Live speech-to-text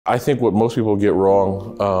I think what most people get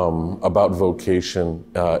wrong about vocation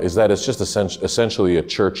is that it's just essentially a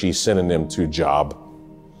churchy synonym to job,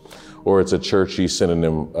 or it's a churchy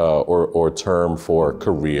synonym or term for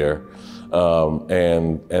career,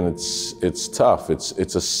 and it's tough.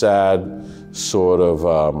 It's a sad sort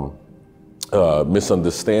of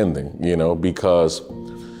misunderstanding, you know, because,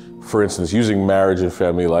 for instance, using marriage and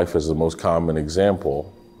family life as the most common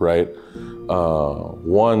example, right?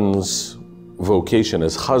 One's vocation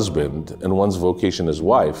as husband and one's vocation as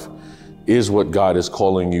wife is what God is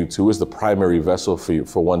calling you to, is the primary vessel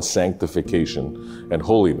for one's sanctification and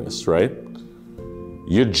holiness, right?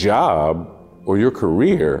 Your job or your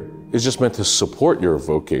career is just meant to support your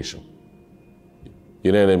vocation.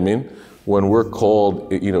 You know what I mean? When we're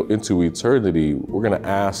called, you know, into eternity, we're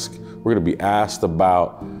gonna be asked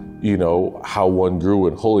about, you know, how one grew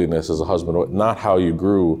in holiness as a husband, not how you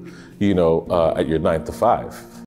grew, you know, at your 9 to 5.